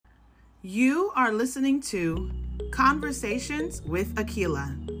You are listening to Conversations with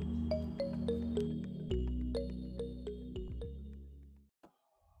Akila.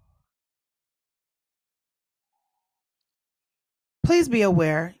 Please be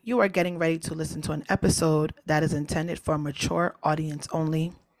aware you are getting ready to listen to an episode that is intended for a mature audience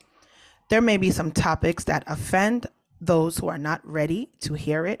only. There may be some topics that offend those who are not ready to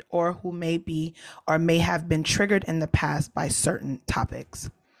hear it or who may be or may have been triggered in the past by certain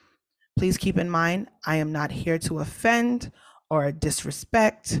topics. Please keep in mind, I am not here to offend or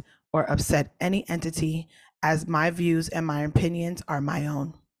disrespect or upset any entity, as my views and my opinions are my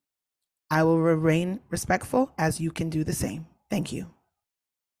own. I will remain respectful as you can do the same. Thank you.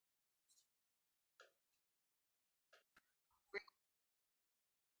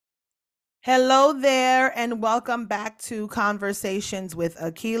 Hello there, and welcome back to Conversations with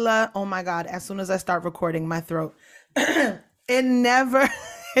Akila. Oh my God, as soon as I start recording, my throat, it never,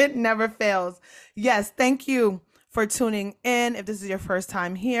 it never fails. Yes, thank you for tuning in. If this is your first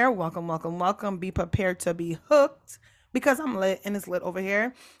time here, welcome, welcome, welcome. Be prepared to be hooked because I'm lit and it's lit over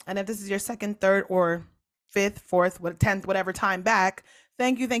here. And if this is your second, third, or fifth, fourth, 10th, whatever time back,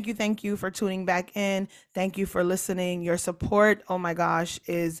 thank you, thank you, thank you for tuning back in. Thank you for listening. Your support, oh my gosh,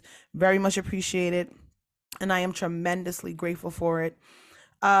 is very much appreciated. And I am tremendously grateful for it.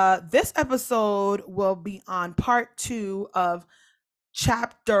 This episode will be on part 2 of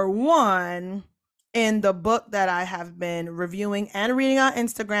chapter 1 in the book that I have been reviewing and reading on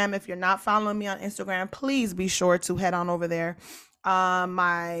Instagram. If you're not following me on Instagram, please be sure to head on over there.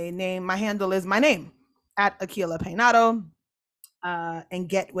 My handle is my name at Akila Peinado. And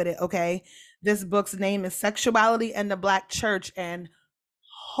get with it, okay? This book's name is Sexuality and the Black Church, and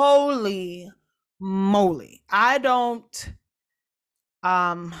holy moly, I don't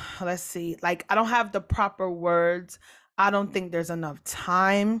let's see, like, I don't have the proper words. I don't think there's enough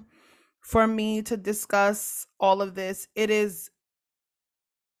time for me to discuss all of this. It is,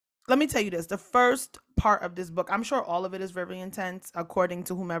 let me tell you this, the first part of this book, I'm sure all of it is very intense according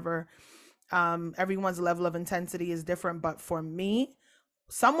to whomever. Everyone's level of intensity is different, but for me,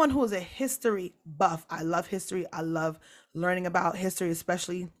 someone who is a history buff, I love history, I love learning about history,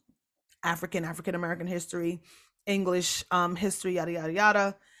 especially African American history, English history, yada yada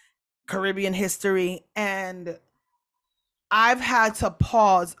yada, Caribbean history, and I've had to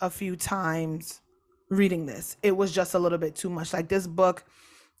pause a few times reading this. It was just a little bit too much. Like, this book,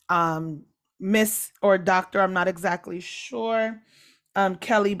 Miss or Doctor, I'm not exactly sure,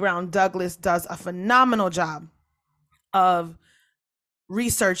 Kelly Brown Douglas does a phenomenal job of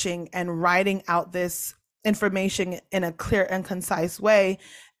researching and writing out this information in a clear and concise way.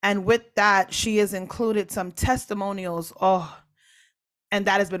 And with that, she has included some testimonials. Oh, and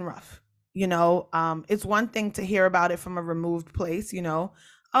that has been rough. It's one thing to hear about it from a removed place,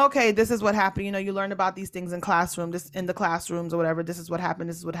 okay, this is what happened. You learn about these things in classroom, this in the classrooms or whatever. This is what happened.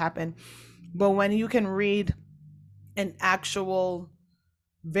 This is what happened. But when you can read an actual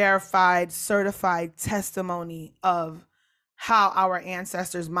verified, certified testimony of how our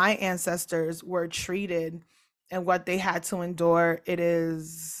ancestors, my ancestors, were treated and what they had to endure, it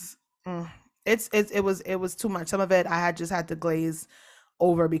is, it was too much. Some of it I had just had to glaze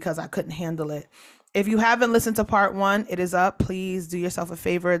over because I couldn't handle it. If you haven't listened to part 1, it is up. Please do yourself a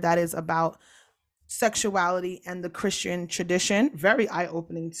favor. That is about sexuality and the Christian tradition. Very eye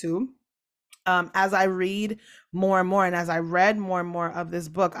opening too. As I read more and more, and as I read more and more of this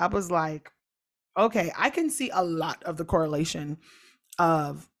book, I was like, okay, I can see a lot of the correlation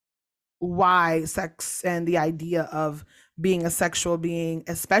of why sex and the idea of being a sexual being,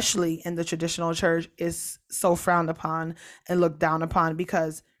 especially in the traditional church, is so frowned upon and looked down upon.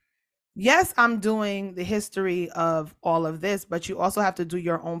 Because yes, I'm doing the history of all of this, but you also have to do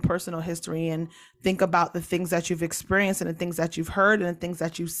your own personal history and think about the things that you've experienced and the things that you've heard and the things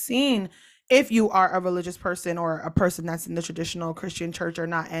that you've seen, if you are a religious person or a person that's in the traditional Christian church or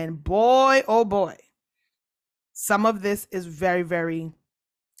not. And boy, oh boy, some of this is very, very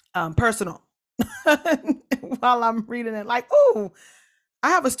personal. While I'm reading it, like, oh, I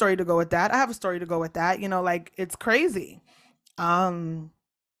have a story to go with that. I have a story to go with that. Like, it's crazy. Um,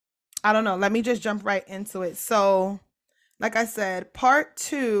 I don't know. Let me just jump right into it. So, like I said, part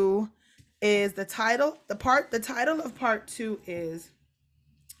 2 is the title. The title of part 2 is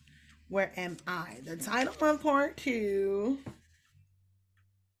Where Am I? The title of part 2.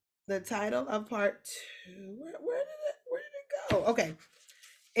 The title of part 2. Where did it go? Okay.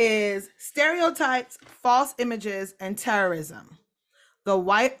 Is Stereotypes, False Images, and Terrorism. The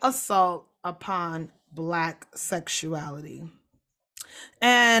White Assault Upon Black Sexuality.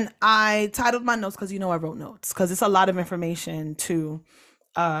 And I titled my notes because I wrote notes because it's a lot of information to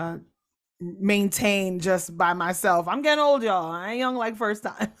maintain just by myself. I'm getting old, y'all. I ain't young like first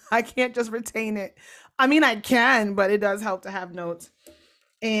time. I can't just retain it. I mean, I can, but it does help to have notes.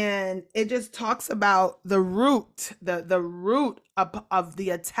 And it just talks about the root of the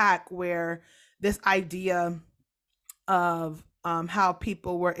attack, where this idea of how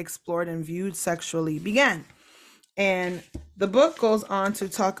people were explored and viewed sexually began. And the book goes on to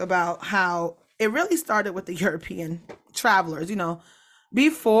talk about how it really started with the European travelers. You know,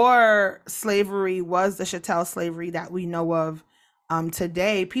 before slavery was the chattel slavery that we know of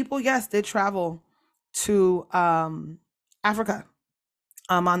today, people, yes, did travel to Africa.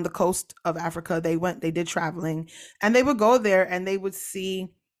 On the coast of Africa, they did traveling, and they would go there and they would see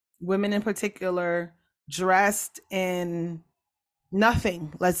women in particular dressed in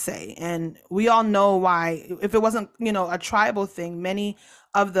nothing, let's say. And we all know why. If it wasn't, you know, a tribal thing, many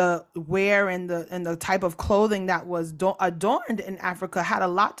of the wear and the type of clothing that was adorned in Africa had a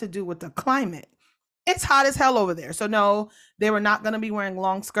lot to do with the climate. It's hot as hell over there. So no, they were not going to be wearing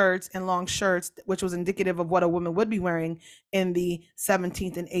long skirts and long shirts, which was indicative of what a woman would be wearing in the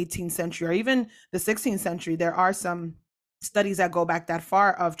 17th and 18th century, or even the 16th century. There are some studies that go back that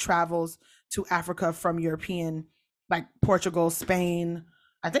far of travels to Africa from European, like Portugal, Spain,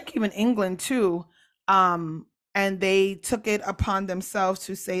 I think even England too. And they took it upon themselves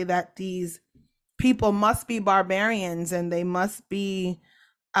to say that these people must be barbarians, and they must be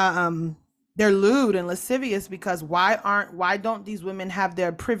um they're lewd and lascivious, because why don't these women have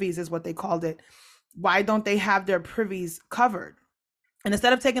their privies, is what they called it. Why don't they have their privies covered? And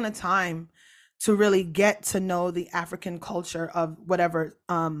instead of taking the time to really get to know the African culture of whatever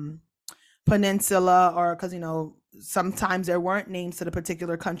peninsula, or because, you know, sometimes there weren't names to the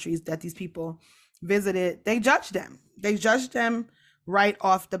particular countries that these people visited, they judged them right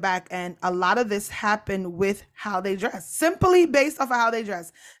off the back. And a lot of this happened with how they dress, simply based off of how they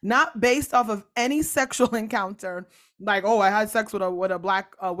dress, not based off of any sexual encounter, like, oh, I had sex with a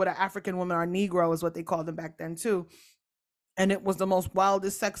black with an African woman, or Negro is what they called them back then too, and it was the most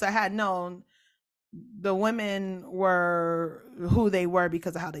wildest sex I had known. The women were who they were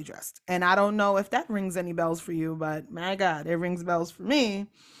because of how they dressed. And I don't know if that rings any bells for you, but my God, it rings bells for me.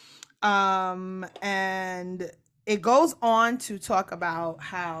 And it goes on to talk about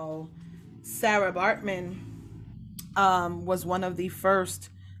how Sarah Bartman was one of the first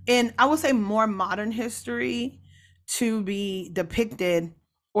in, I would say, more modern history to be depicted,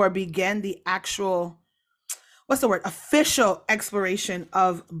 or began the actual, what's the word, official exploration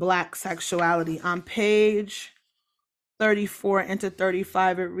of Black sexuality. On page 34 into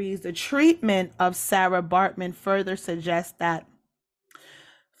 35, it reads, the treatment of Sarah Bartman further suggests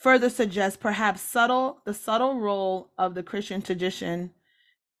perhaps the subtle role of the Christian tradition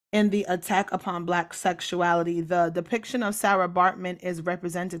in the attack upon Black sexuality. The depiction of Sarah Bartman is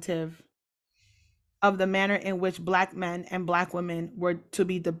representative of the manner in which Black men and Black women were to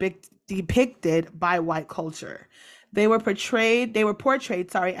be depicted by white culture. They were portrayed,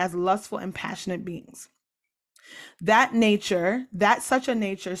 as lustful and passionate beings. That such a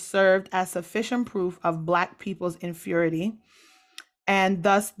nature served as sufficient proof of Black people's inferiority, and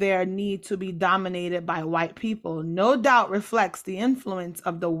thus their need to be dominated by white people, no doubt reflects the influence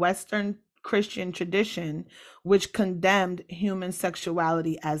of the Western Christian tradition, which condemned human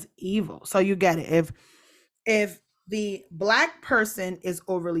sexuality as evil. So you get it. If the Black person is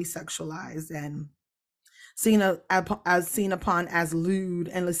overly sexualized and seen upon as lewd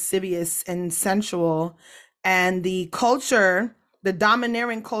and lascivious and sensual, and the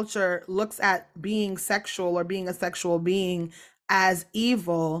domineering culture looks at being sexual or being a sexual being as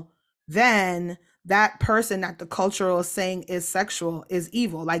evil, then that person that the culture is saying is sexual is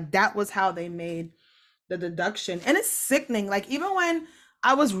evil. Like, that was how they made the deduction. And it's sickening. Like, even when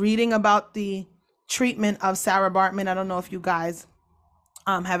I was reading about the treatment of Sarah Bartman, I don't know if you guys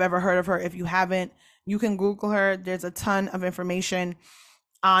have ever heard of her. If you haven't, you can Google her. There's a ton of information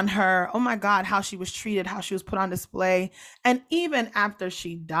on her. Oh my God, how she was treated, how she was put on display. And even after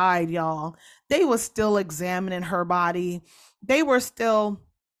she died, y'all, they were still examining her body. They were still,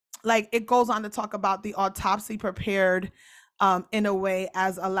 like, it goes on to talk about the autopsy prepared in a way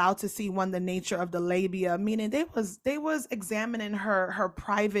as allowed to see the nature of the labia, meaning they was examining her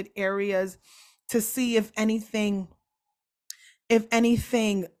private areas to see if anything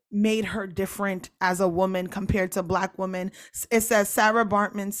made her different as a woman compared to Black women. It says Sarah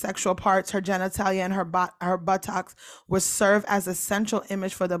Bartman's sexual parts, her genitalia and her buttocks, would serve as a central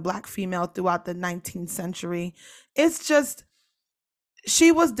image for the Black female throughout the 19th century. It's just,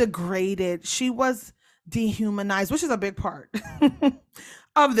 she was degraded. She was dehumanized, which is a big part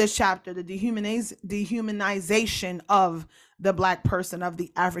of this chapter, the dehumanization of the Black person, of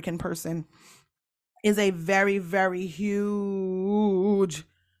the African person, is a very, very huge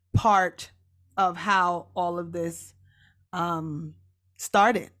part of how all of this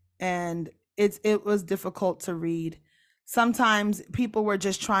started. And it was difficult to read. Sometimes people were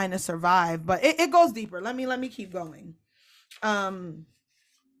just trying to survive, but it goes deeper. Let me keep going. Let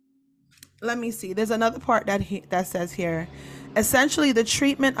me see. There's another part that says here, essentially, the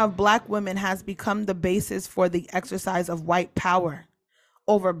treatment of Black women has become the basis for the exercise of white power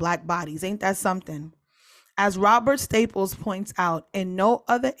over Black bodies. Ain't that something? As Robert Staples points out, in no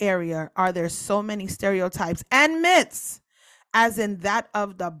other area are there so many stereotypes and myths as in that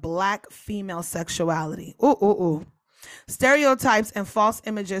of the Black female sexuality. Ooh, ooh, ooh. Stereotypes and false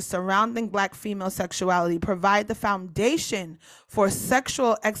images surrounding Black female sexuality provide the foundation for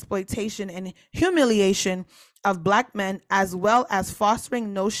sexual exploitation and humiliation of Black men, as well as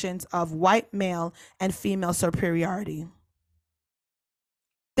fostering notions of white male and female superiority.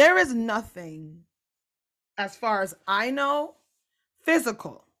 There is nothing, as far as I know,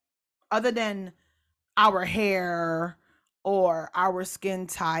 physical other than our hair or our skin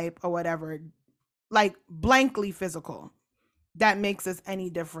type or whatever, like blankly physical, that makes us any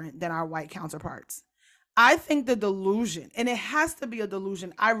different than our white counterparts. I think the delusion, and it has to be a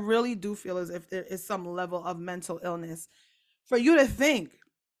delusion, I really do feel as if there is some level of mental illness for you to think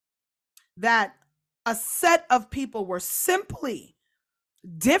that a set of people were simply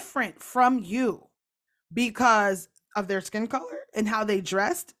different from you because of their skin color and how they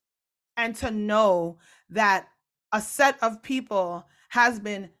dressed, and to know that a set of people has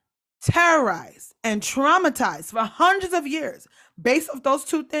been terrorized and traumatized for hundreds of years based off those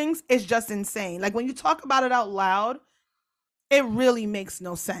two things is just insane. Like, when you talk about it out loud, it really makes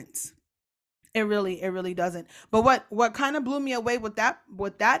no sense. It really doesn't. But what kind of blew me away with that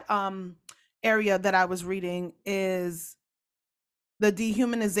area that I was reading is the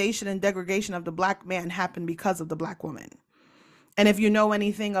dehumanization and degradation of the Black man happened because of the Black woman. And if you know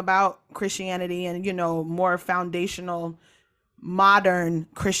anything about Christianity and, more foundational modern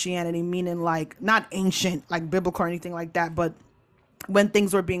Christianity, meaning like not ancient, like biblical or anything like that, but when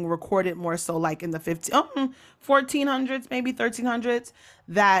things were being recorded more so like in the 1400s, maybe 1300s,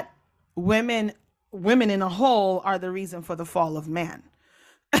 that women in a whole are the reason for the fall of man.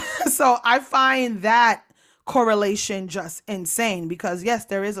 So I find that correlation just insane because, yes,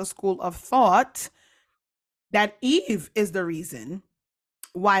 there is a school of thought that Eve is the reason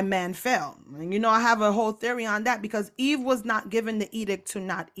why man fell. And I have a whole theory on that because Eve was not given the edict to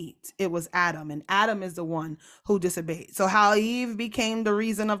not eat. It was Adam, and Adam is the one who disobeyed. So how Eve became the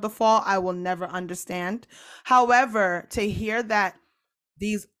reason of the fall, I will never understand. However, to hear that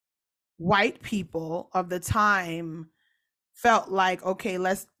these white people of the time felt like, okay,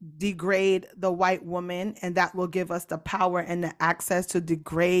 let's degrade the white woman and that will give us the power and the access to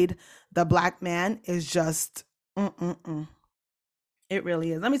degrade the Black man is just It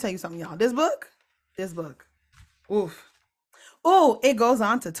really is. Let me tell you something, y'all. This book, oof. Oh, it goes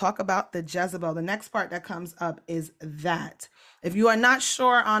on to talk about the Jezebel. The next part that comes up is that. If you are not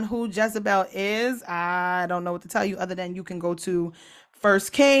sure on who Jezebel is, I don't know what to tell you other than you can go to 1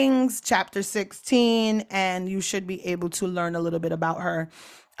 Kings chapter 16 and you should be able to learn a little bit about her.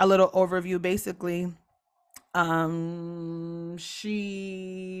 A little overview, basically.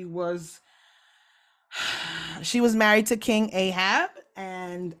 She was married to King Ahab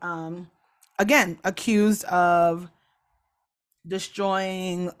and again accused of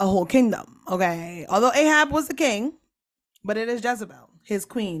destroying a whole kingdom. Okay, although Ahab was the king, but it is Jezebel, his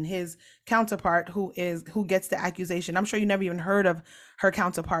queen, his counterpart, who gets the accusation. I'm sure you never even heard of her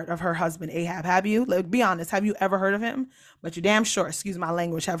counterpart, of her husband Ahab. Have you? Like, be honest, have you ever heard of him? But you damn sure, excuse my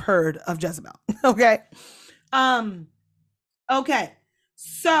language, have heard of Jezebel. Okay. Okay,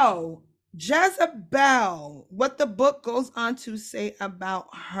 so Jezebel, what the book goes on to say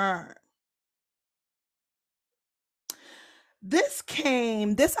about her. This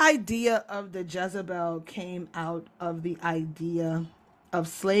idea of the Jezebel came out of the idea of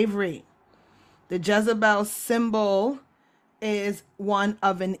slavery. The Jezebel symbol is one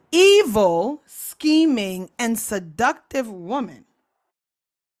of an evil, scheming, and seductive woman.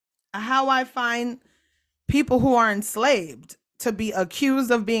 How I find people who are enslaved to be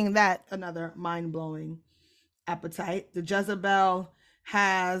accused of being that, another mind-blowing appetite. The Jezebel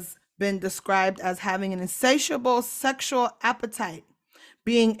has been described as having an insatiable sexual appetite,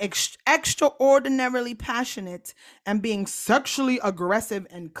 being extraordinarily passionate, and being sexually aggressive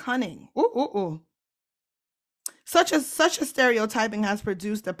and cunning. Such a stereotyping has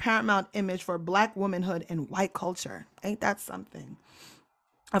produced a paramount image for Black womanhood in white culture. Ain't that something?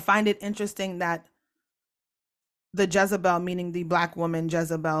 I find it interesting that the Jezebel, meaning the black woman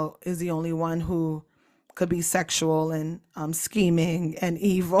Jezebel, is the only one who could be sexual and scheming and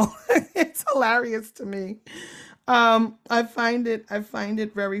evil. It's hilarious to me. I find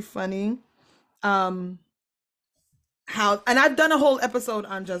it very funny. Um, how, and I've done a whole episode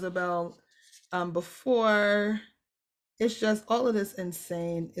on Jezebel before. It's just all of this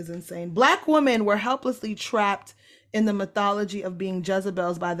insane. Black women were helplessly trapped in the mythology of being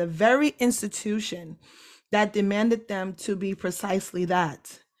Jezebels by the very institution that demanded them to be precisely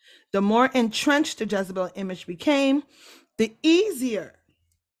that. The more entrenched the Jezebel image became, the easier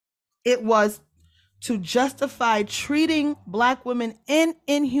it was to justify treating Black women in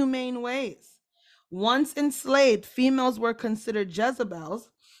inhumane ways. Once enslaved, females were considered Jezebels,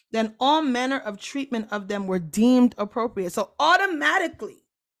 then all manner of treatment of them were deemed appropriate. So automatically,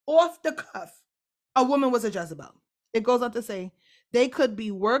 off the cuff, a woman was a Jezebel. It goes on to say they could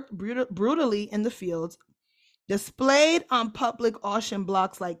be worked brutally in the fields, displayed on public auction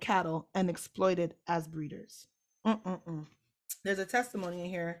blocks like cattle, and exploited as breeders. Mm-mm-mm. There's a testimony in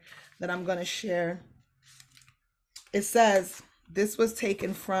here that I'm going to share. It says this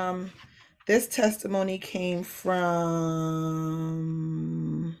testimony came from,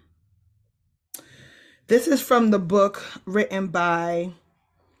 this is from the book written by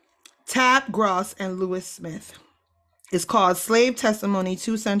Tab Gross and Lewis Smith. It's called Slave Testimony,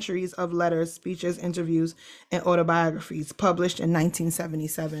 2 Centuries of Letters, Speeches, Interviews, and Autobiographies, published in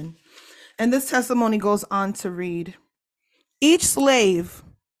 1977. And this testimony goes on to read, each slave,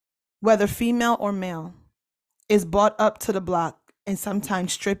 whether female or male, is brought up to the block and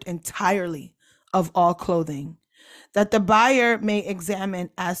sometimes stripped entirely of all clothing, that the buyer may examine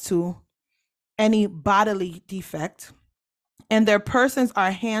as to any bodily defect, and their persons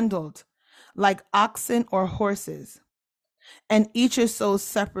are handled like oxen or horses, and each is sold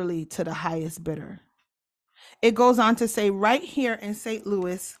separately to the highest bidder. It goes on to say, right here in St.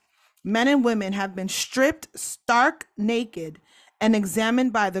 Louis, men and women have been stripped stark naked and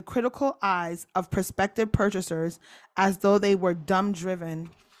examined by the critical eyes of prospective purchasers as though they were dumb-driven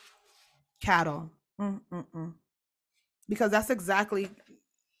cattle. Because that's exactly,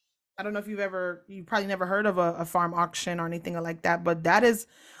 I don't know if you probably never heard of a farm auction or anything like that, but that's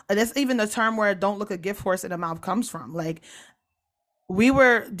even the term where don't look a gift horse in the mouth comes from. Like,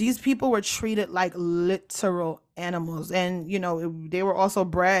 these people were treated like literal animals, and they were also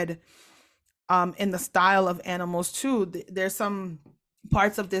bred in the style of animals too. There's some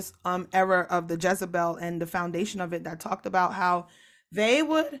parts of this era of the Jezebel and the foundation of it that talked about how they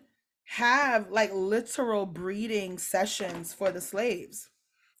would have like literal breeding sessions for the slaves,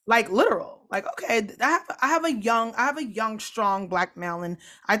 like literal. Like, okay, I have a young strong black male, and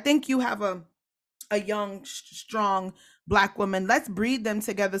I think you have a young strong black woman. Let's breed them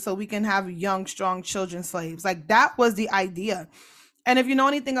together so we can have young strong children slaves. Like, that was the idea. And if you know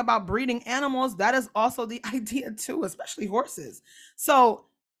anything about breeding animals, that is also the idea too, especially horses. So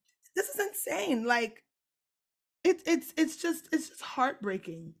this is insane. Like, it's just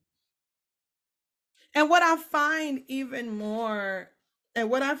heartbreaking. And what I find even more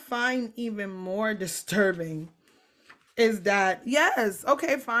disturbing is that, yes,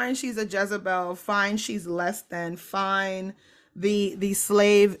 okay, fine, she's a Jezebel, fine, she's less than, fine, the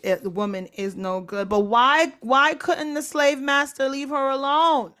slave woman is no good, but why couldn't the slave master leave her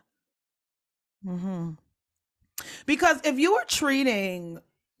alone? Hmm. Because if you were treating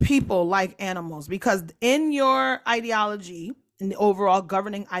people like animals, because in your ideology, in the overall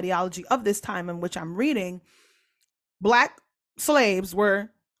governing ideology of this time in which I'm reading, black slaves were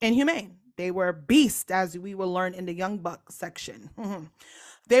inhumane. They were beasts, as we will learn in the Young Buck section.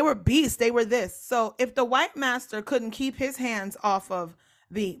 They were beasts. They were this. So if the white master couldn't keep his hands off of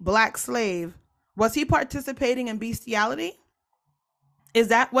the black slave, was he participating in bestiality? Is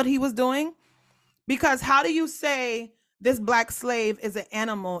that what he was doing? Because how do you say this black slave is an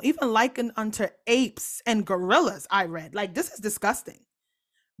animal, even likened unto apes and gorillas? I read, like, this is disgusting.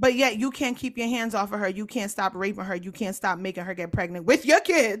 But yet you can't keep your hands off of her. You can't stop raping her. You can't stop making her get pregnant with your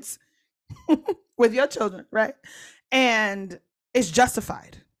kids, with your children, right? And it's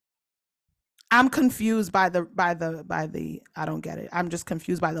justified. I'm confused by the I don't get it. I'm just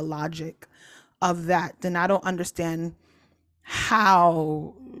confused by the logic of that. Then I don't understand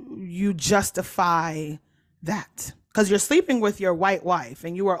how you justify that, because you're sleeping with your white wife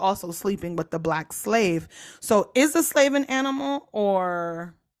and you are also sleeping with the black slave. So is the slave an animal,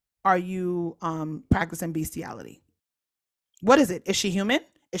 or are you practicing bestiality? What is it? Is she human?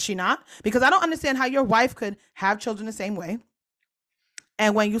 Is she not? Because I don't understand how your wife could have children the same way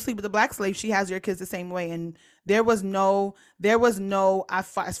And when you sleep with a black slave, she has your kids the same way. And there was no,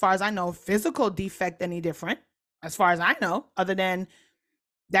 as far as I know, physical defect any different, as far as I know, other than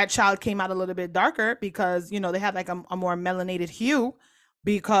that child came out a little bit darker because, they had like a more melanated hue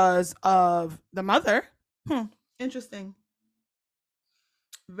because of the mother. Interesting.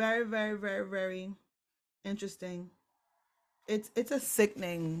 Very, very, very, very interesting. It's a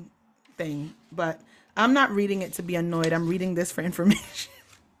sickening thing, but I'm not reading it to be annoyed. I'm reading this for information.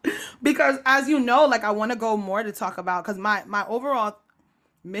 Because as you know, like I want to go more to talk about, because my overall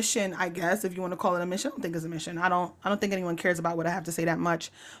mission, I guess, if you want to call it a mission, I don't think it's a mission. I don't think anyone cares about what I have to say that much.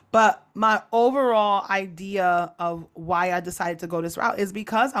 But my overall idea of why I decided to go this route is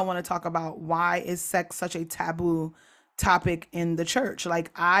because I want to talk about why is sex such a taboo topic in the church. Like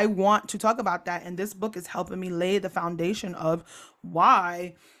I want to talk about that, and this book is helping me lay the foundation of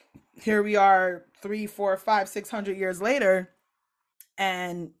why here we are 3, 4, 5, 600 years later,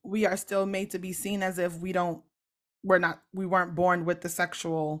 and we are still made to be seen as if we weren't born with the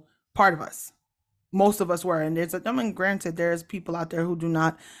sexual part of us. Most of us were. And I mean, granted, there's people out there who do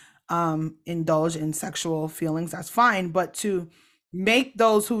not indulge in sexual feelings. That's fine. But to make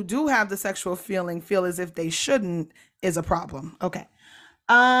those who do have the sexual feeling feel as if they shouldn't is a problem. Okay.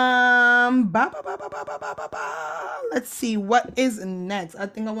 Let's see what is next. I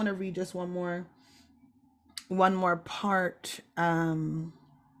think I want to read just one more part from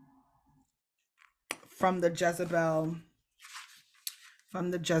the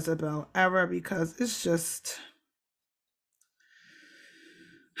Jezebel era, because it's just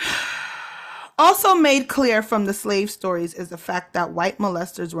also made clear from the slave stories is the fact that white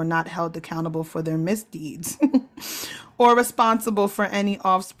molesters were not held accountable for their misdeeds or responsible for any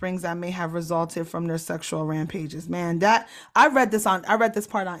offsprings that may have resulted from their sexual rampages. Man, that I read this part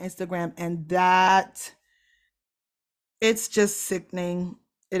on Instagram, and that it's just sickening.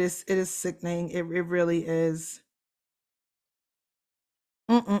 It is sickening. It really is.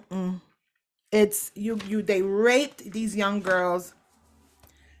 It's they raped these young girls.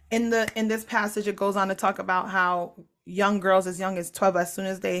 In this passage, it goes on to talk about how young girls as young as 12, as soon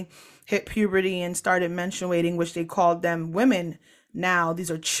as they hit puberty and started menstruating, which they called them women. Now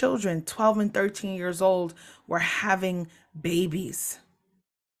these are children, 12 and 13 years old, were having babies.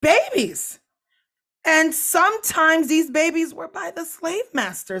 And sometimes these babies were by the slave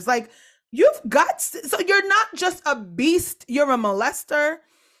masters. Like, so you're not just a beast, you're a molester,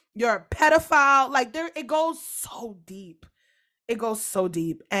 you're a pedophile. Like, it goes so deep. It goes so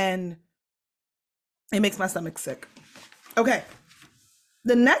deep, and it makes my stomach sick. Okay.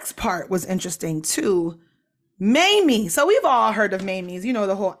 The next part was interesting too. Mamie. So we've all heard of Mamies. You know,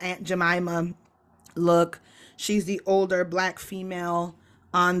 the whole Aunt Jemima look. She's the older black female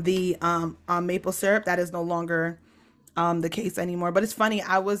on the on maple syrup. That is no longer the case anymore. But it's funny.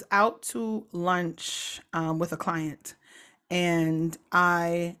 I was out to lunch with a client, and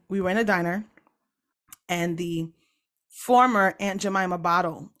we were in a diner, and the former Aunt Jemima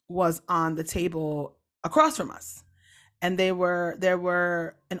bottle was on the table across from us. And there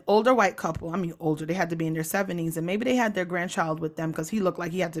were an older white couple. I mean, older, they had to be in their 70s, and maybe they had their grandchild with them, because he looked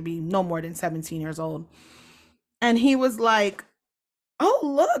like he had to be no more than 17 years old. And he was like, oh,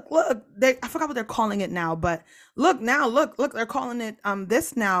 look, I forgot what they're calling it now, but look, they're calling it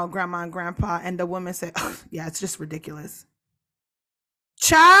this now, grandma and grandpa. And the woman said, oh, yeah, it's just ridiculous.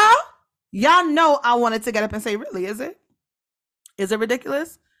 Child, y'all know I wanted to get up and say, really, is it? Is it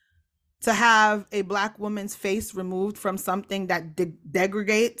ridiculous to have a black woman's face removed from something that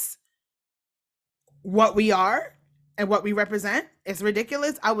degrades what we are and what we represent? It's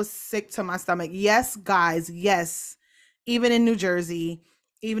ridiculous. I was sick to my stomach. Yes, guys, yes. Even in New Jersey,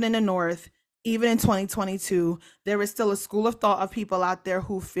 even in the North, even in 2022, there is still a school of thought of people out there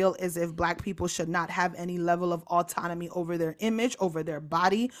who feel as if black people should not have any level of autonomy over their image, over their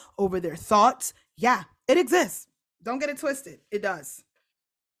body, over their thoughts. Yeah, it exists. Don't get it twisted. It does.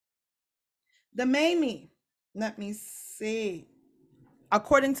 The Mamie, let me see.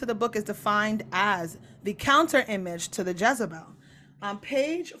 According to the book, is defined as the counter image to the Jezebel. On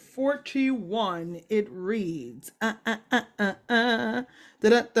page 41, it reads, da, da,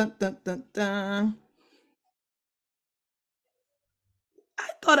 da, da, da. I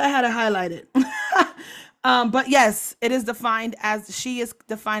thought I had it highlighted. But yes, she is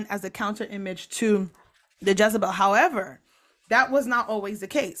defined as a counter image to the Jezebel. However, that was not always the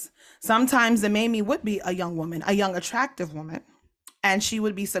case. Sometimes the Mamie would be a young woman, a young, attractive woman, and she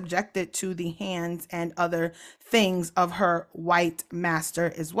would be subjected to the hands and other things of her white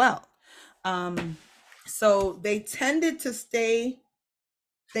master as well. So they tended to stay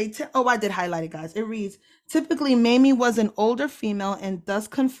Oh, I did highlight it, guys. It reads, typically Mamie was an older female and thus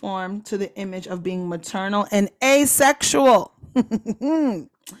conformed to the image of being maternal and asexual.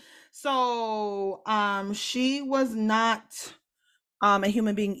 So she was not a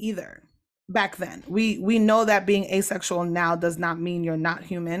human being either back then. We know that being asexual now does not mean you're not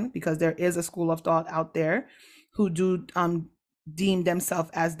human, because there is a school of thought out there who do deem themselves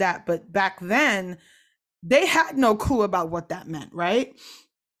as that. But back then, they had no clue about what that meant, right?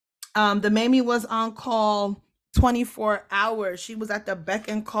 The Mamie was on call 24 hours. She was at the beck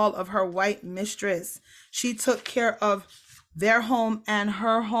and call of her white mistress. She took care of their home and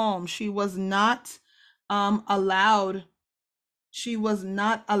her home. She was not allowed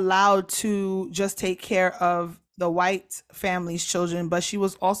to just take care of the white family's children, but she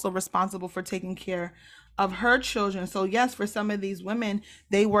was also responsible for taking care of her children. So yes, for some of these women,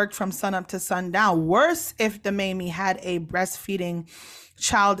 they worked from sun up to sundown. Worse, if the Mamie had a breastfeeding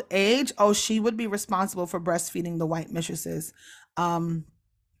child age, oh, she would be responsible for breastfeeding the white mistresses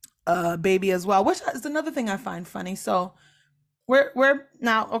baby as well, which is another thing I find funny. So we're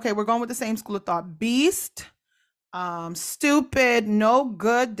now, okay, we're going with the same school of thought. Beast, stupid, no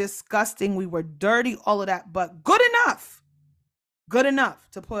good, disgusting, we were dirty, all of that, but good enough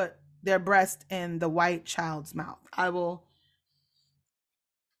to put their breast in the white child's mouth. I will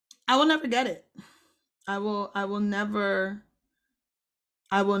never get it. I will never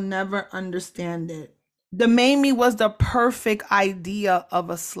understand it. The Mamie was the perfect idea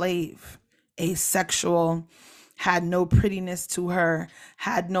of a slave. Asexual, had no prettiness to her,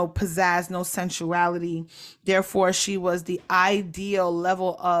 had no pizzazz, no sensuality. Therefore, she was the ideal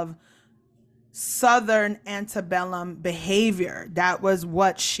level of Southern antebellum behavior. That was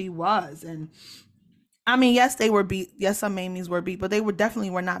what she was. And I mean, yes, they were beat. Yes, some Mamies were beat, but they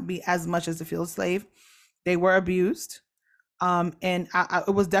definitely were not beat as much as the field slave. They were abused. And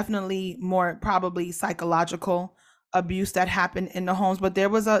it was definitely more probably psychological abuse that happened in the homes, but there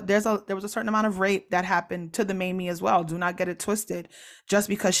was a certain amount of rape that happened to the Mamie as well. Do not get it twisted. Just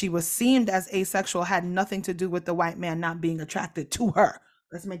because she was seen as asexual had nothing to do with the white man not being attracted to her.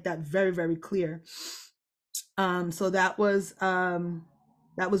 Let's make that very, very clear. So that was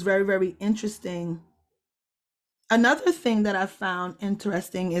very, very interesting. Another thing that I found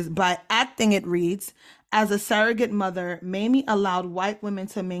interesting is, by acting, it reads, as a surrogate mother, Mamie allowed white women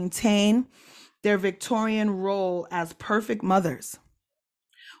to maintain their Victorian role as perfect mothers.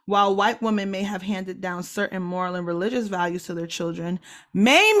 While white women may have handed down certain moral and religious values to their children,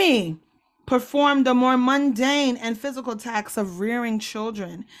 Mamie performed the more mundane and physical tasks of rearing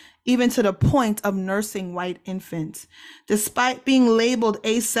children, even to the point of nursing white infants. Despite being labeled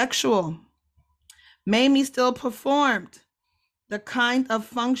asexual, Mamie still performed the kind of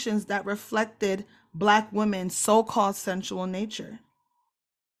functions that reflected Black women's so-called sensual nature.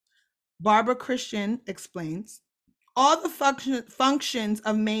 Barbara Christian explains, all the functions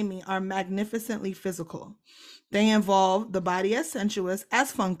of Mamie are magnificently physical. They involve the body as sensuous,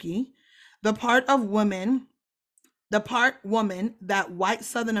 as funky, the part woman that white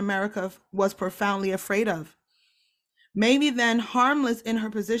Southern America was profoundly afraid of. Mamie, then harmless in her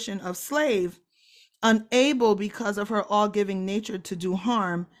position of slave, unable because of her all-giving nature to do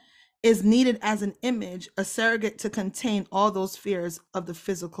harm, is needed as an image, a surrogate to contain all those fears of the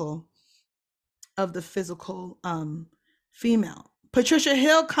physical female. Patricia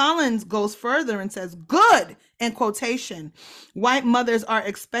Hill Collins goes further and says, good, in quotation, white mothers are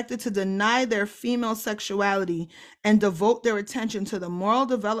expected to deny their female sexuality and devote their attention to the moral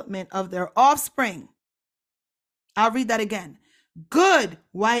development of their offspring. I'll read that again. Good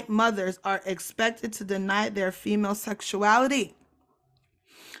white mothers are expected to deny their female sexuality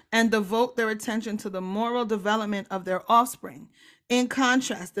and devote their attention to the moral development of their offspring. In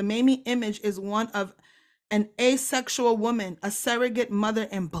contrast, the Mamie image is one of an asexual woman, a surrogate mother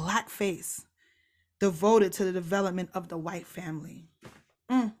in blackface, devoted to the development of the white family.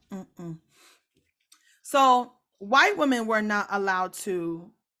 So white women were not allowed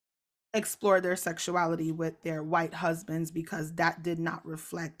to explore their sexuality with their white husbands because that did not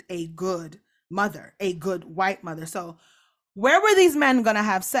reflect a good mother, a good white mother. So where were these men going to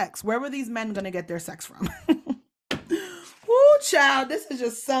have sex? Where were these men going to get their sex from? Woo, child, this is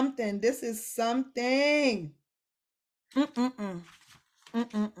just something. This is something.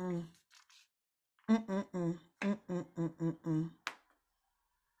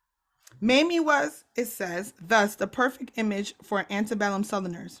 Mamie was, it says, thus the perfect image for antebellum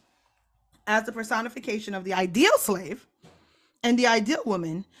Southerners. As the personification of the ideal slave and the ideal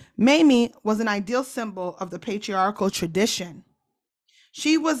woman, Mamie was an ideal symbol of the patriarchal tradition.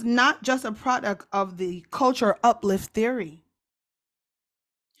 She was not just a product of the culture uplift theory.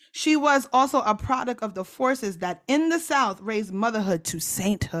 She was also a product of the forces that in the South raised motherhood to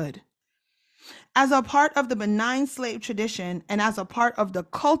sainthood. As a part of the benign slave tradition and as a part of the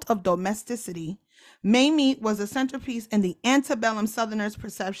cult of domesticity, Mamie was a centerpiece in the antebellum Southerners'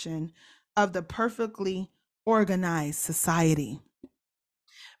 perception of the perfectly organized society.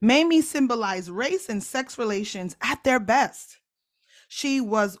 Mamie symbolized race and sex relations at their best. She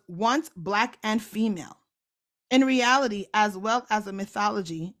was once black and female. In reality, as well as a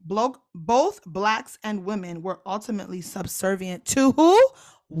mythology, both blacks and women were ultimately subservient to who?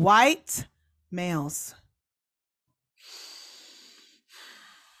 White males.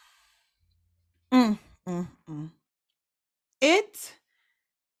 Mm, mm, mm. It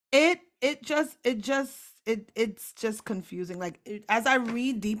it's just confusing. Like as I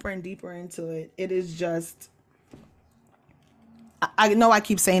read deeper and deeper into it, it is just I know I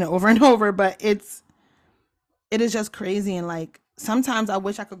keep saying it over and over, but it is just crazy. And like sometimes I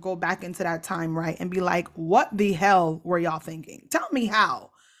wish I could go back into that time, right, and be like, what the hell were y'all thinking? Tell me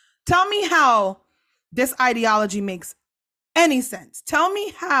how. Tell me how this ideology makes any sense. Tell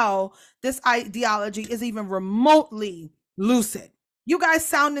me how this ideology is even remotely lucid. You guys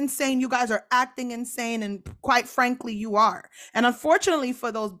sound insane. You guys are acting insane. And quite frankly, you are. And unfortunately,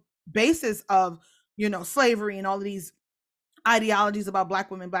 for those bases of, slavery and all of these ideologies about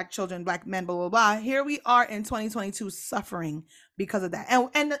black women, black children, black men, blah, blah, blah, here we are in 2022 suffering because of that.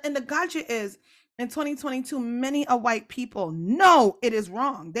 And the gotcha is, in 2022, many of white people know it is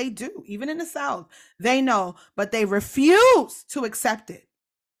wrong. They do. Even in the South, they know, but they refuse to accept it.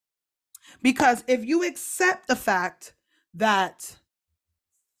 Because if you accept the fact that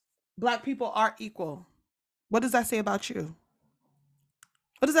black people are equal, what does that say about you?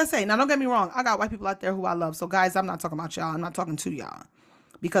 What does that say? Now, don't get me wrong. I got white people out there who I love. So, guys, I'm not talking about y'all. I'm not talking to y'all.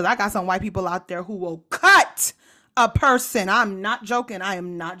 Because I got some white people out there who will cut a person. I'm not joking. I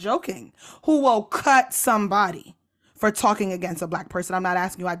am not joking. Who will cut somebody for talking against a black person. I'm not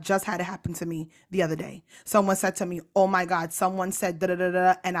asking you. I just had it happen to me the other day. Someone said to me, oh my God, someone said da da da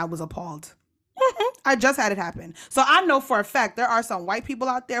da, and I was appalled. I just had it happen. So I know for a fact there are some white people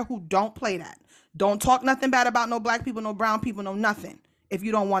out there who don't play that. Don't talk nothing bad about no black people, no brown people, no nothing, if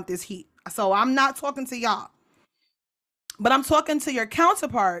you don't want this heat. So I'm not talking to y'all. But I'm talking to your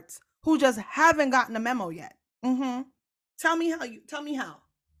counterparts who just haven't gotten the memo yet. Tell me how.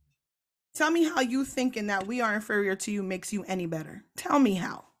 Tell me how you thinking that we are inferior to you makes you any better. Tell me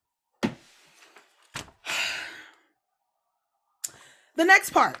how. The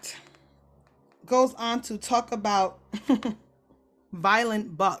next part goes on to talk about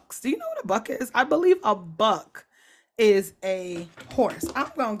violent bucks. Do you know what a buck is? I believe a buck is a horse.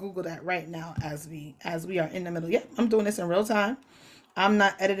 I'm gonna Google that right now as we are in the middle. Yep, I'm doing this in real time. I'm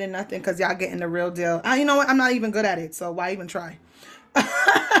not editing nothing because y'all getting the real deal. You know what? I'm not even good at it, so why even try?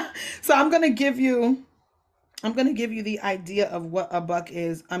 So I'm gonna give you the idea of what a buck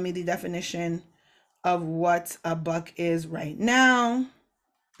is. I mean the definition of what a buck is right now.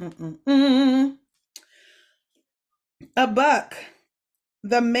 A buck,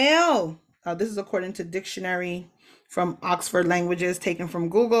 the male. This is according to dictionary from Oxford Languages, taken from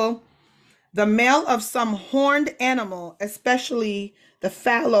Google. The male of some horned animal, especially the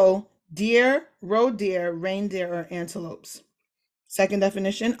fallow deer, roe deer, reindeer, or antelopes. Second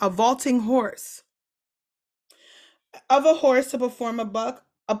definition, a vaulting horse. Of a horse to perform a buck,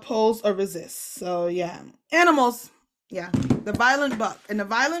 oppose, or resist. So yeah, animals. Yeah, the violent buck. And the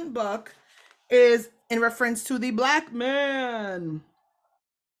violent buck is in reference to the black man.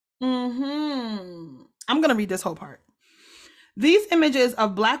 I'm going to read this whole part. These images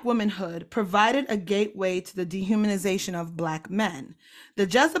of black womanhood provided a gateway to the dehumanization of black men. The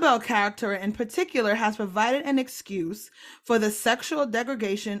Jezebel character in particular has provided an excuse for the sexual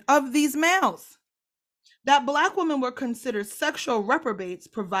degradation of these males. That black women were considered sexual reprobates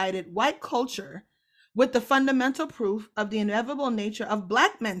provided white culture with the fundamental proof of the inevitable nature of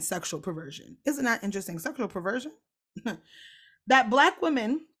black men's sexual perversion. Isn't that interesting? Sexual perversion? That black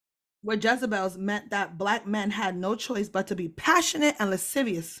women were Jezebels meant that black men had no choice but to be passionate and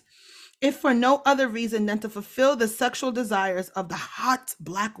lascivious, if for no other reason than to fulfill the sexual desires of the hot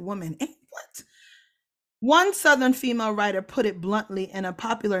black woman. What? One Southern female writer put it bluntly in a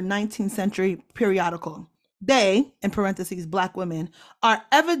popular 19th century periodical. They, in parentheses, black women, are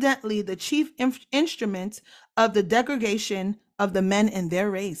evidently the chief instrument of the degradation of the men in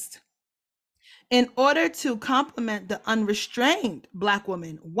their race. In order to complement the unrestrained black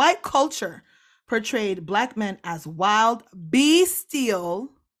woman, white culture portrayed black men as wild,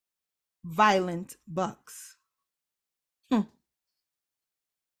 bestial, violent bucks.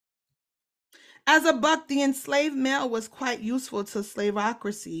 As a buck, the enslaved male was quite useful to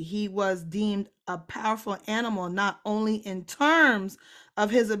slaveocracy. He was deemed a powerful animal not only in terms of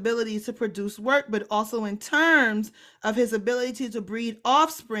his ability to produce work, but also in terms of his ability to breed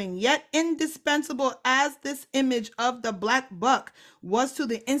offspring. Yet, indispensable as this image of the black buck was to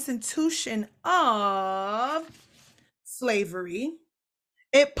the institution of slavery,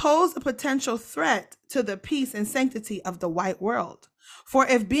 it posed a potential threat to the peace and sanctity of the white world. For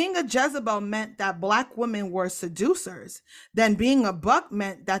if being a Jezebel meant that black women were seducers, then being a buck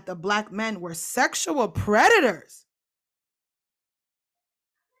meant that the black men were sexual predators.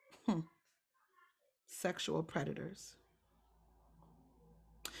 Sexual predators.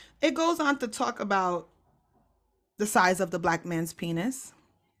 It goes on to talk about the size of the black man's penis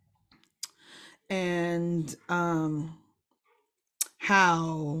and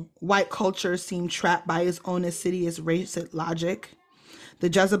how white culture seemed trapped by its own insidious racist logic. The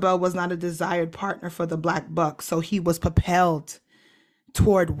Jezebel was not a desired partner for the black buck, so he was propelled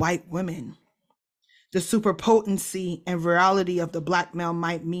toward white women. The superpotency and virality of the black male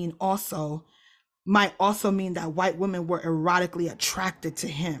might also mean that white women were erotically attracted to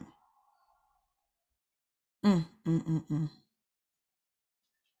him.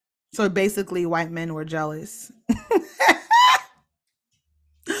 So basically, white men were jealous.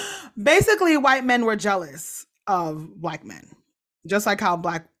 Basically, white men were jealous of black men, just like how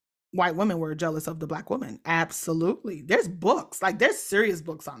white women were jealous of the black woman. Absolutely. There's books, like there's serious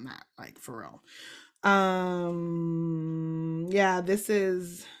books on that, like for real. Yeah, this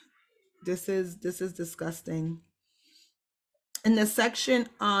is disgusting. In the section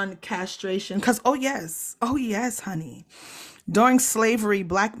on castration, because oh yes, honey, during slavery,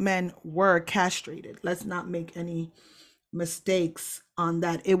 black men were castrated. Let's not make any mistakes on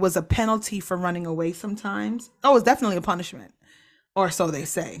that. It was a penalty for running away sometimes. Oh, it's definitely a punishment, or so they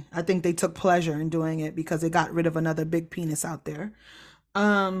say. I think they took pleasure in doing it because it got rid of another big penis out there.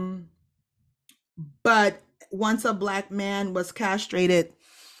 But once a black man was castrated,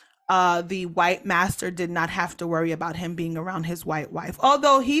 the white master did not have to worry about him being around his white wife.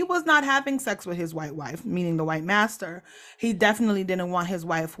 Although he was not having sex with his white wife, meaning the white master, he definitely didn't want his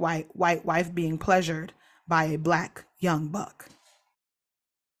white wife being pleasured by a black young buck.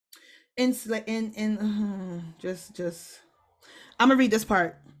 I'm gonna read this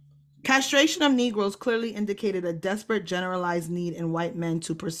part. Castration of Negroes clearly indicated a desperate generalized need in white men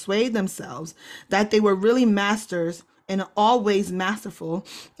to persuade themselves that they were really masters and always masterful,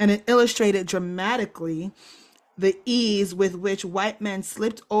 and it illustrated dramatically the ease with which white men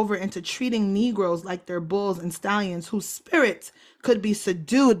slipped over into treating Negroes like their bulls and stallions whose spirits could be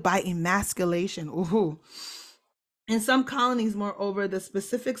subdued by emasculation. Ooh. In some colonies, moreover, the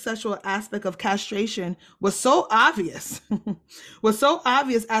specific sexual aspect of castration was so obvious,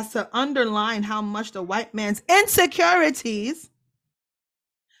 as to underline how much the white man's insecurities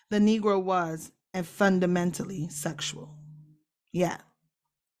the Negro was, and fundamentally sexual. Yeah.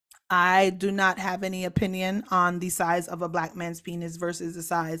 I do not have any opinion on the size of a black man's penis versus the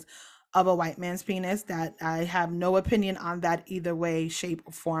size of a white man's penis. That I have no opinion on that either way, shape,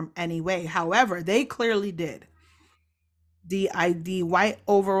 or form, anyway. However, they clearly did. The white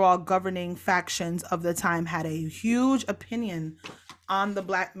overall governing factions of the time had a huge opinion on the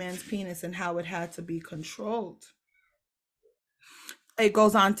black man's penis and how it had to be controlled. It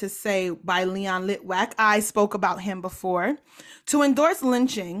goes on to say by Leon Litwack, I spoke about him before, to endorse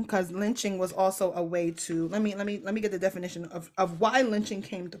lynching, because lynching was also a way to let me get the definition of why lynching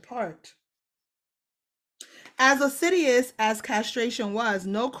came to part. As insidious as castration was,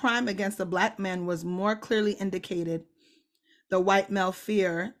 no crime against the black man was more clearly indicated the white male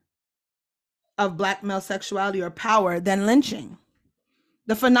fear of black male sexuality or power than lynching.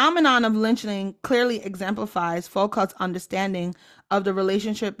 The phenomenon of lynching clearly exemplifies Foucault's understanding of the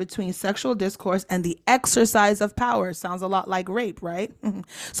relationship between sexual discourse and the exercise of power. Sounds a lot like rape, right?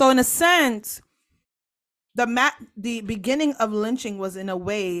 So in a sense, the beginning of lynching was in a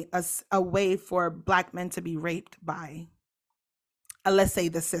way a way for black men to be raped by, let's say,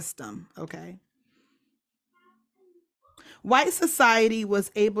 the system, okay? White society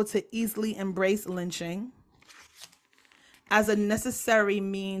was able to easily embrace lynching as a necessary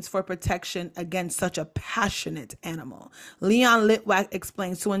means for protection against such a passionate animal. Leon Litwack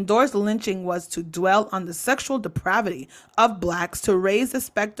explains, to endorse lynching was to dwell on the sexual depravity of blacks, to raise the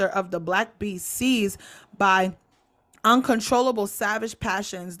specter of the black beast seized by uncontrollable savage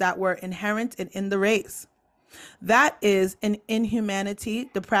passions that were inherent in the race. That is an inhumanity,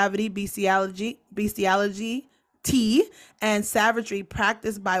 depravity, bestiality, and savagery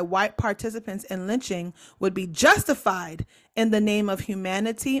practiced by white participants in lynching would be justified in the name of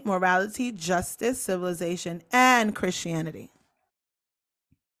humanity, morality, justice, civilization, and Christianity.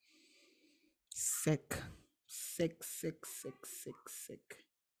 Sick, sick, sick, sick, sick, sick,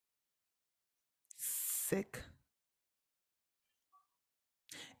 sick.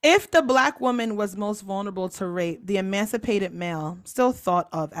 If the Black woman was most vulnerable to rape, the emancipated male, still thought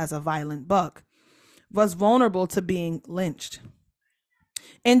of as a violent buck, was vulnerable to being lynched.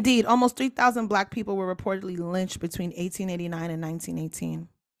 Indeed, almost 3,000 Black people were reportedly lynched between 1889 and 1918.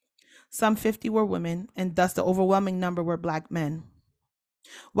 Some 50 were women, and thus the overwhelming number were Black men.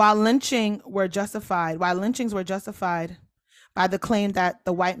 While lynchings were justified by the claim that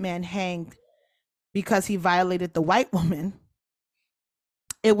the white man hanged because he violated the white woman,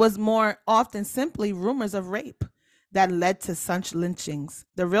 it was more often simply rumors of rape that led to such lynchings.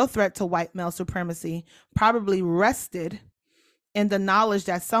 The real threat to white male supremacy probably rested in the knowledge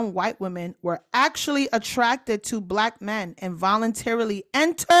that some white women were actually attracted to Black men and voluntarily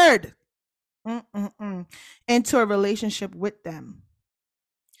entered into a relationship with them.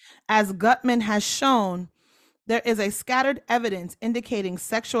 As Gutman has shown, there is a scattered evidence indicating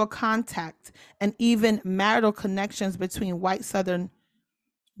sexual contact and even marital connections between white Southern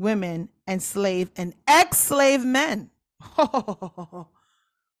women and slave and ex-slave men. So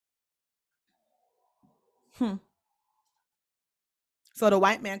the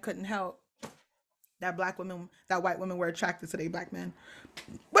white man couldn't help that white women were attracted to the Black men,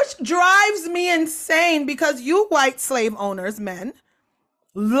 which drives me insane because you white slave owners, men,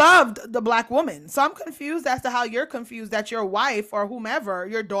 loved the Black woman. So I'm confused as to how you're confused that your wife or whomever,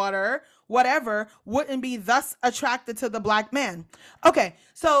 your daughter, whatever, wouldn't be thus attracted to the Black man. Okay,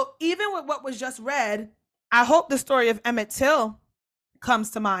 so even with what was just read, I hope the story of Emmett Till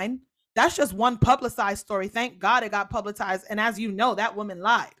comes to mind. That's just one publicized story. Thank God it got publicized. And as you know, that woman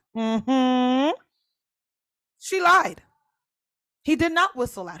lied. She lied. He did not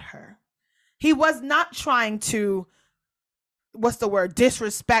whistle at her. He was not trying to,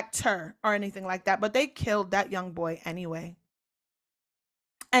 disrespect her or anything like that. But they killed that young boy anyway.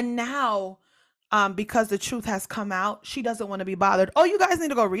 And now, because the truth has come out, she doesn't want to be bothered. Oh, you guys need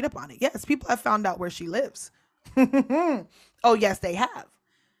to go read up on it. Yes, people have found out where she lives. Oh, yes, they have.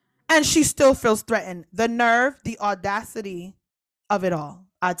 And she still feels threatened. The nerve, the audacity of it all.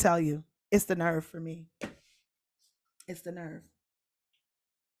 I tell you, it's the nerve for me. It's the nerve.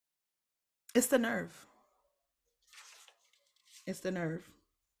 It's the nerve. It's the nerve.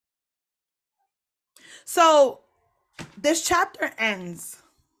 So this chapter ends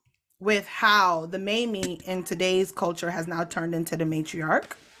with how the Mamie in today's culture has now turned into the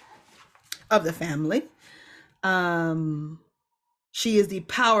matriarch of the family. She is the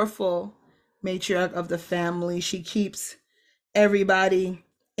powerful matriarch of the family. She keeps everybody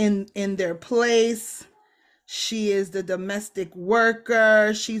in their place. She is the domestic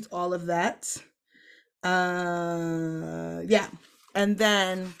worker. She's all of that. Yeah. And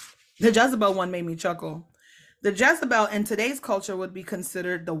then the Jezebel one made me chuckle. The Jezebel in today's culture would be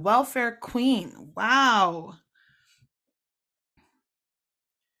considered the welfare queen. Wow.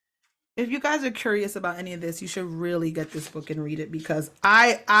 If you guys are curious about any of this, you should really get this book and read it, because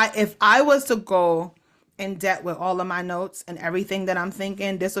if I was to go in debt with all of my notes and everything that I'm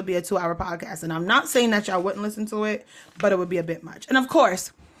thinking, this would be a 2-hour podcast. And I'm not saying that y'all wouldn't listen to it, but it would be a bit much. And of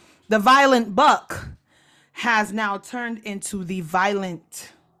course, the violent buck has now turned into the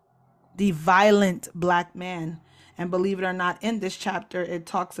violent Black man. And believe it or not, in this chapter, it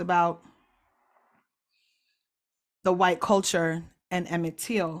talks about the white culture and Emmett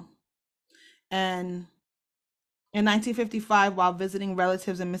Till. And in 1955, while visiting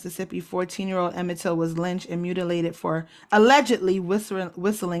relatives in Mississippi, 14-year-old Emmett Till was lynched and mutilated for allegedly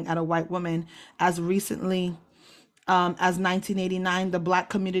whistling at a white woman. As recently as 1989, the Black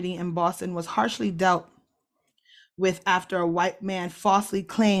community in Boston was harshly dealt with after a white man falsely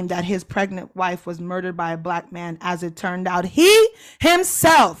claimed that his pregnant wife was murdered by a Black man. As it turned out, he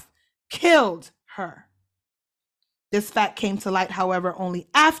himself killed her. This fact came to light, however, only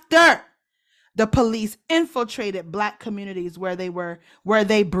after the police infiltrated Black communities where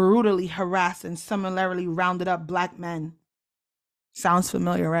they brutally harassed and summarily rounded up Black men. Sounds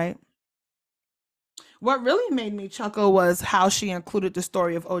familiar, right? What really made me chuckle was how she included the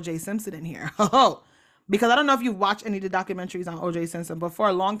story of O.J. Simpson in here. Because I don't know if you've watched any of the documentaries on O.J. Simpson, but for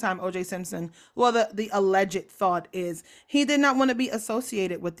a long time, O.J. Simpson, well, the alleged thought is he did not want to be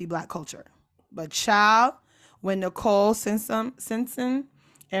associated with the Black culture. But child, when Nicole Simpson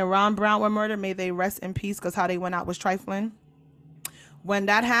and Ron Brown were murdered, may they rest in peace, because how they went out was trifling. When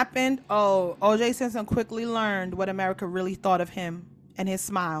that happened, O.J. Simpson quickly learned what America really thought of him and his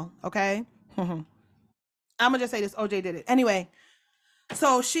smile. Okay. I'm gonna just say this: O.J. did it anyway.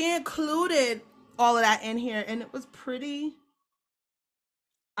 So she included all of that in here, and it was pretty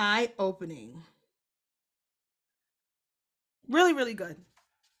eye-opening. Really, really good.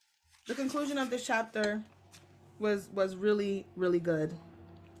 The conclusion of this chapter was really, really good.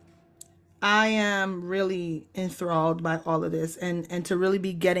 I am really enthralled by all of this, and to really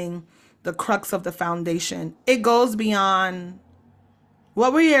be getting the crux of the foundation. It goes beyond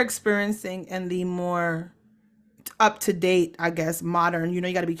what we are experiencing in the more up to date, I guess, modern. You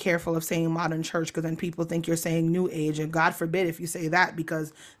got to be careful of saying modern church, because then people think you're saying new age, and God forbid if you say that,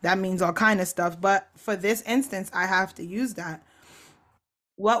 because that means all kind of stuff. But for this instance, I have to use that.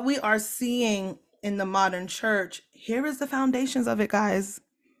 What we are seeing in the modern church, here is the foundations of it, guys.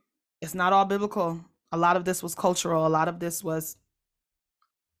 It's not all biblical. A lot of this was cultural. A lot of this was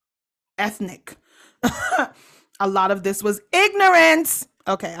ethnic. A lot of this was ignorance.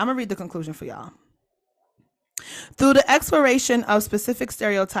 Okay, I'm gonna read the conclusion for y'all. Through the exploration of specific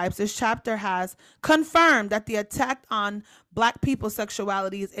stereotypes, this chapter has confirmed that the attack on Black people's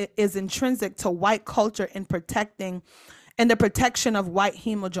sexuality is intrinsic to white culture in the protection of white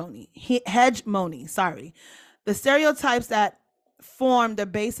hegemony. The stereotypes that form the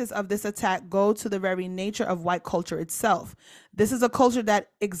basis of this attack go to the very nature of white culture itself. This is a culture that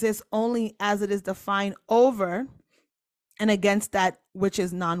exists only as it is defined over and against that which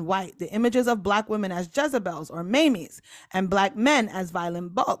is non-white. The images of Black women as Jezebels or Mamies and Black men as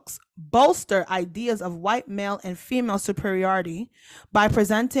violent bucks bolster ideas of white male and female superiority by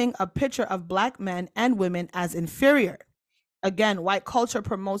presenting a picture of Black men and women as inferior. Again, white culture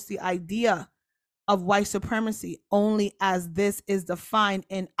promotes the idea of white supremacy only as this is defined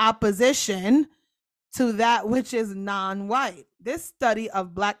in opposition to that which is non-white. This study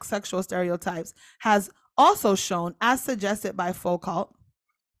of Black sexual stereotypes has also shown, as suggested by Foucault,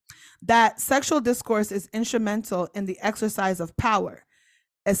 that sexual discourse is instrumental in the exercise of power,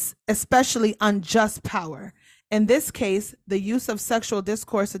 especially unjust power. In this case, the use of sexual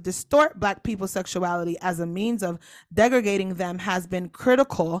discourse to distort Black people's sexuality as a means of degrading them has been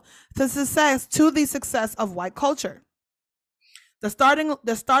critical to the success of white culture. The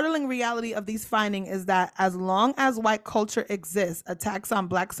startling reality of these findings is that as long as white culture exists, attacks on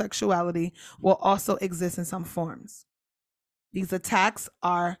Black sexuality will also exist in some forms. These attacks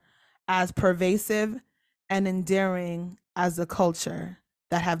are as pervasive and enduring as the culture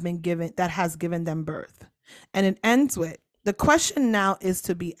that has given them birth. And it ends with, the question now is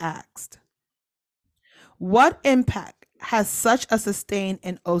to be asked: what impact has such a sustained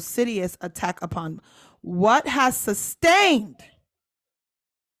and insidious attack upon? What has sustained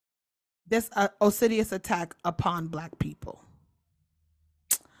this insidious attack upon Black people?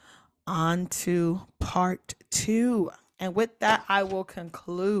 On to part 2. And with that, I will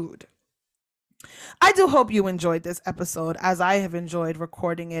conclude. I do hope you enjoyed this episode, as I have enjoyed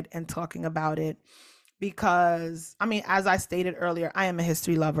recording it and talking about it. Because, as I stated earlier, I am a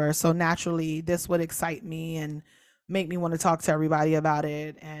history lover. So naturally, this would excite me and make me want to talk to everybody about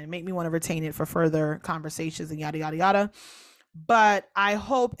it and make me want to retain it for further conversations and yada, yada, yada. But I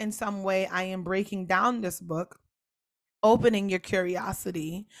hope in some way I am breaking down this book, opening your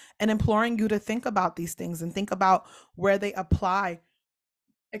curiosity, and imploring you to think about these things and think about where they apply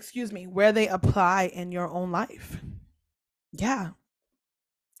in your own life. Yeah.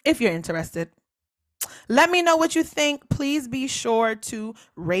 If you're interested. Let me know what you think. Please be sure to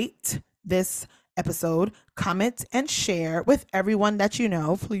rate this episode, comment, and share with everyone that you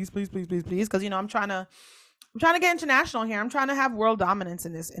know. Please, please, please, please, please. Because I'm trying to get international here. I'm trying to have world dominance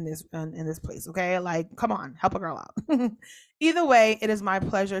in this place. Okay, like, come on, help a girl out. Either way, it is my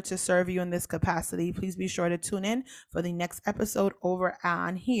pleasure to serve you in this capacity. Please be sure to tune in for the next episode over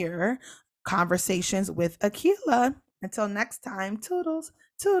on here, Conversations with Akilah. Until next time, toodles,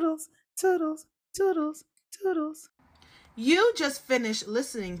 toodles, toodles, toodles, toodles. You just finished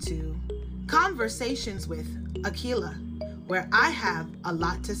listening to Conversations with Akilah, where I have a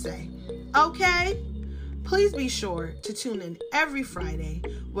lot to say. Okay? Please be sure to tune in every Friday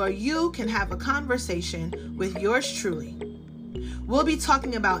where you can have a conversation with yours truly. We'll be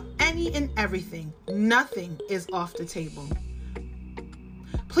talking about any and everything. Nothing is off the table.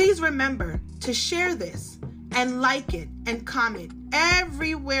 Please remember to share this and like it and comment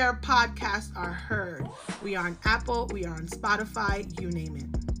everywhere podcasts are heard. We are on Apple, we are on Spotify, you name it.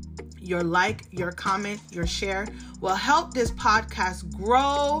 Your like, your comment, your share will help this podcast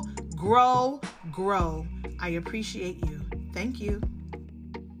grow. I appreciate you. Thank you.